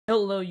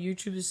Hello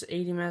YouTube, this is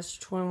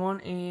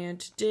ADMaster21 and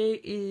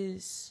today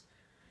is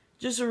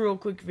just a real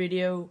quick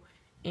video,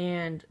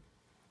 and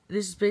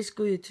this is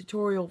basically a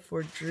tutorial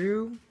for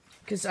Drew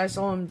because I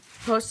saw him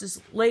post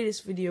his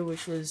latest video,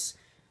 which was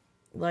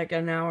like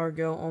an hour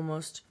ago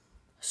almost.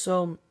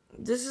 So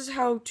this is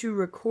how to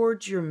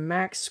record your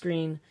Mac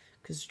screen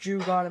because Drew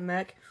got a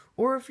Mac,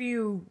 or if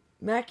you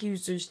Mac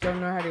users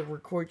don't know how to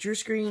record your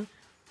screen,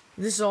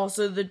 this is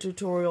also the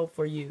tutorial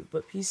for you.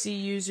 But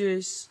PC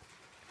users,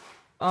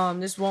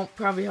 this won't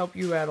probably help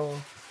you at all.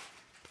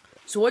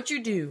 So what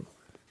you do,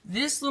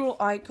 this little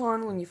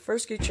icon when you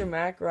first get your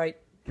Mac right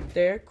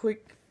there,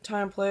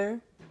 QuickTime Player,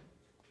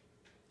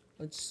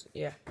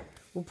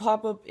 will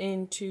pop up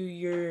into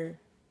your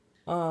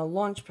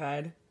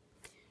Launchpad,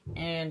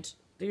 and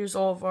there's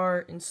all of our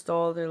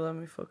installed. There, let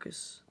me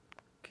focus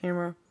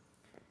camera,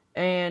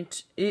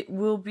 and it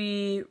will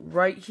be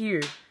right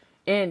here.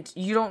 And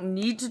you don't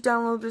need to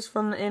download this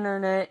from the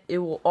internet. It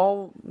will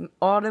all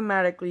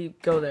automatically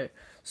go there.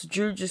 So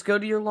Drew, just go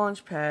to your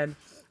Launchpad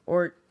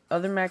or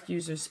other Mac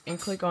users and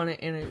click on it,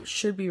 and it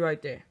should be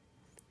right there.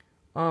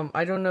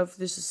 I don't know if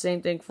this is the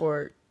same thing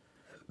for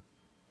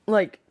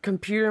like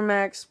computer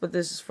Macs, but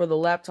this is for the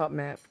laptop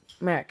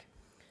Mac.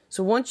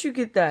 So once you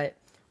get that,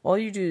 all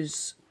you do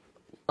is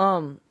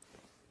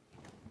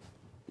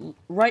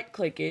right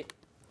click it,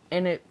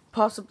 and it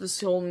pops up this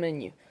whole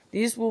menu.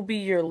 These will be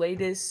your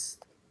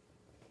latest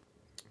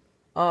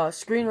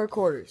screen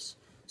recorders.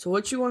 So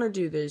what you want to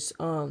do, there's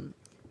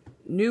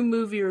new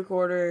movie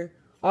recorder,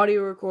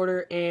 audio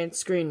recorder, and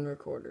screen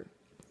recorder.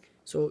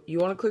 So you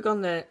want to click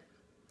on that.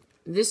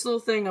 This little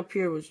thing up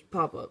here will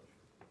pop up.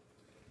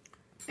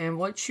 And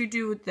what you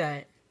do with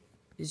that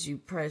is you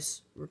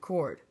press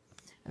record.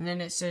 And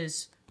then it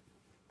says,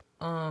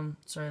 sorry,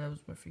 that was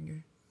my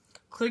finger.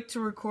 Click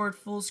to record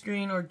full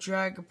screen or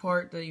drag a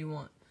part that you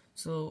want.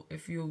 So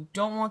if you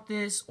don't want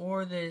this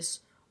or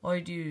this, all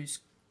you do is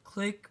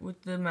click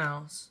with the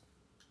mouse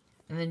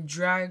and then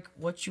drag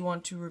what you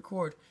want to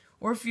record.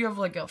 Or if you have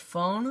like a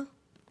phone,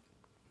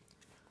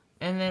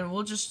 and then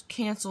we'll just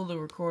cancel the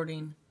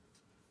recording.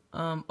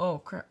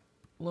 Oh crap,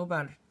 low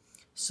battery.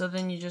 So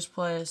then you just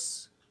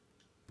press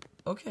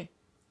okay.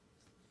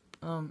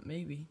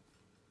 Maybe.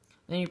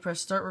 Then you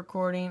press start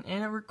recording,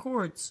 and it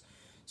records.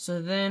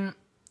 So then,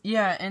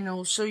 yeah, and it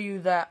will show you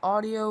that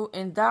audio,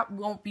 and that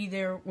won't be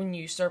there when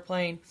you start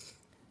playing.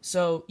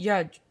 So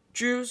yeah,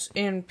 Drews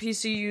and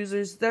PC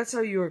users, that's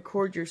how you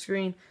record your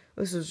screen.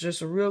 This is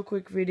just a real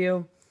quick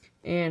video.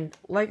 And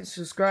like and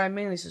subscribe,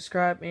 mainly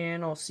subscribe,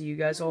 and I'll see you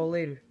guys all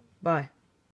later. Bye.